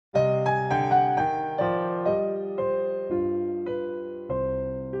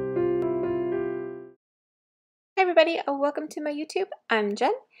everybody, welcome to my YouTube. I'm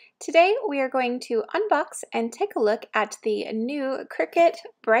Jen. Today we are going to unbox and take a look at the new Cricut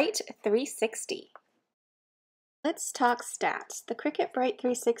Bright 360. Let's talk stats. The Cricut Bright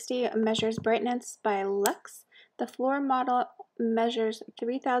 360 measures brightness by lux. The floor model measures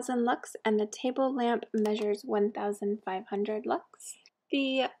 3000 lux and the table lamp measures 1500 lux.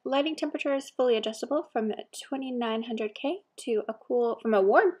 The lighting temperature is fully adjustable from 2900K to a cool, from a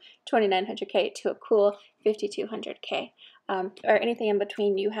warm 2900K to a cool 5200K. Or anything in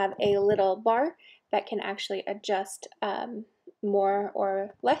between, you have a little bar that can actually adjust more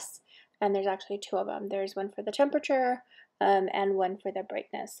or less, and there's actually two of them. There's one for the temperature and one for the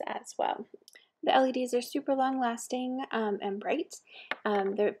brightness as well. The LEDs are super long lasting and bright.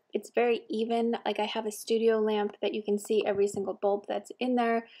 It's very even. Like I have a studio lamp that you can see every single bulb that's in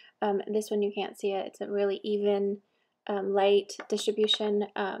there. This one you can't see it. It's a really even light distribution.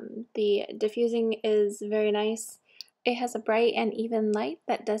 The diffusing is very nice. It has a bright and even light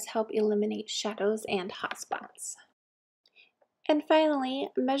that does help eliminate shadows and hot spots. And finally,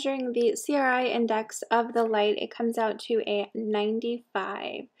 measuring the CRI index of the light, it comes out to a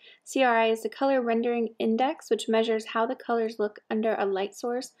 95. CRI is the color rendering index, which measures how the colors look under a light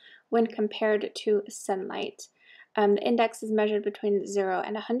source when compared to sunlight. The index is measured between 0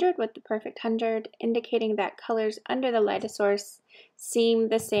 and 100, with the perfect 100 indicating that colors under the light source seem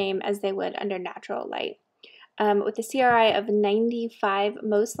the same as they would under natural light. With a CRI of 95,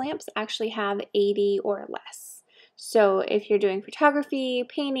 most lamps actually have 80 or less. So if you're doing photography,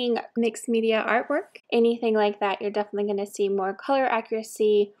 painting, mixed media artwork, anything like that, you're definitely going to see more color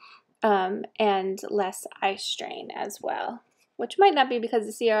accuracy and less eye strain as well, which might not be because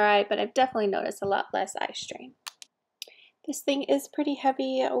of CRI, but I've definitely noticed a lot less eye strain. This thing is pretty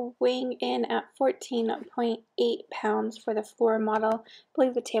heavy, weighing in at 14.8 pounds for the floor model. I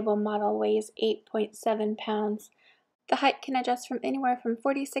believe the table model weighs 8.7 pounds. The height can adjust from anywhere from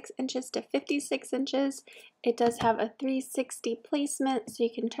 46 inches to 56 inches. It does have a 360 placement, so you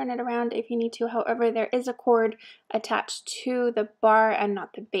can turn it around if you need to. However, there is a cord attached to the bar and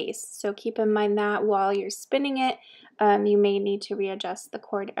not the base. So keep in mind that while you're spinning it, you may need to readjust the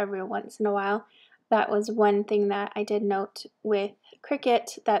cord every once in a while. That was one thing that I did note with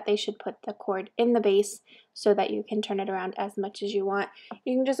Cricut, that they should put the cord in the base so that you can turn it around as much as you want.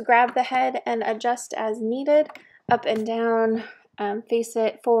 You can just grab the head and adjust as needed, up and down, face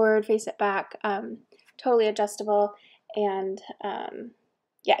it forward, face it back, totally adjustable. And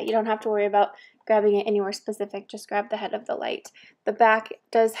yeah, you don't have to worry about grabbing it anywhere specific, just grab the head of the light. The back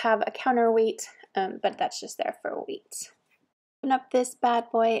does have a counterweight, but that's just there for weight. Open up this bad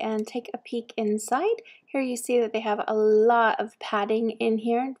boy and take a peek inside. Here you see that they have a lot of padding in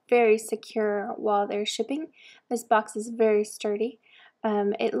here, very secure while they're shipping. This box is very sturdy.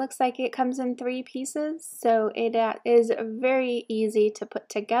 It looks like it comes in 3 pieces, so it is very easy to put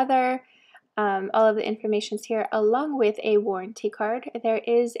together. All of the information is here, along with a warranty card. There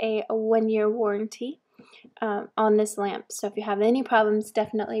is a 1-year warranty on this lamp, so if you have any problems,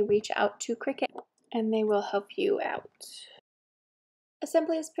 definitely reach out to Cricut and they will help you out.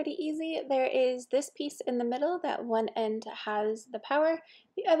 Assembly is pretty easy. There is this piece in the middle. That one end has the power,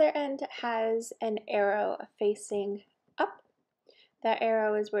 the other end has an arrow facing up. That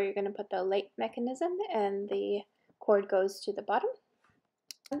arrow is where you're going to put the light mechanism, and the cord goes to the bottom.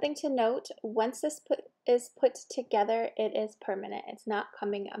 Something to note, once this is put together, it is permanent. It's not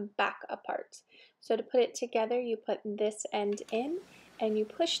coming back apart. So to put it together, you put this end in and you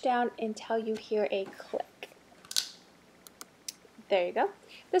push down until you hear a click. There you go.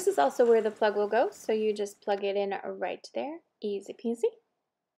 This is also where the plug will go, so you just plug it in right there. Easy peasy.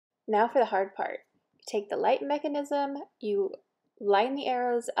 Now for the hard part. You take the light mechanism, you line the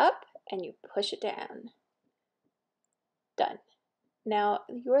arrows up, and you push it down. Done. Now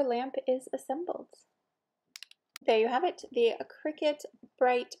your lamp is assembled. There you have it, the Cricut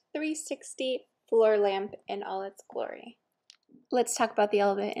Bright 360 floor lamp in all its glory. Let's talk about the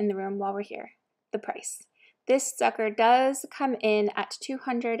elephant in the room while we're here, the price. This sucker does come in at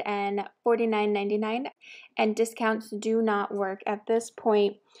 $249.99, and discounts do not work at this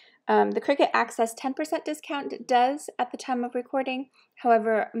point. The Cricut Access 10% discount does at the time of recording.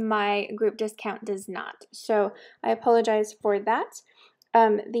 However, my group discount does not. So I apologize for that.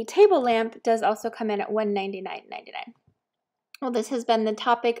 The table lamp does also come in at $199.99. Well, this has been the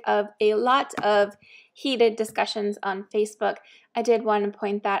topic of a lot of heated discussions on Facebook. I did want to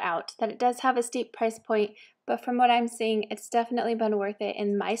point that out, that it does have a steep price point, but from what I'm seeing, it's definitely been worth it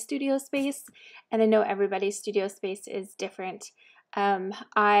in my studio space, and I know everybody's studio space is different.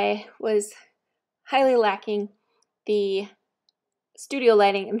 I was highly lacking the studio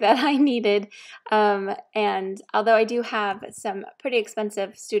lighting that I needed. And although I do have some pretty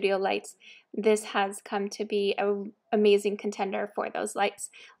expensive studio lights, this has come to be an amazing contender for those lights.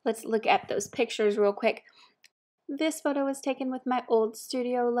 Let's look at those pictures real quick. This photo was taken with my old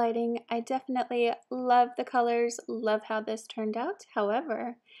studio lighting. I definitely love the colors, love how this turned out.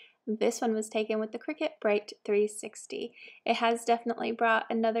 However, this one was taken with the Cricut Bright 360. It has definitely brought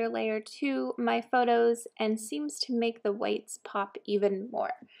another layer to my photos and seems to make the whites pop even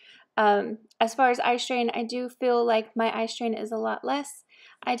more. As far as eye strain, I do feel like my eye strain is a lot less.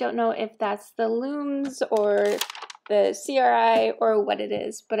 I don't know if that's the looms or the CRI or what it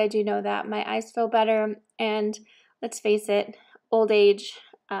is, but I do know that my eyes feel better, and let's face it, old age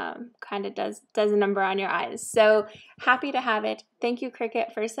kind of does a number on your eyes. So happy to have it. Thank you,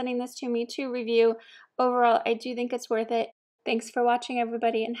 Cricut, for sending this to me to review. Overall, I do think it's worth it. Thanks for watching,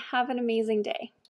 everybody, and have an amazing day.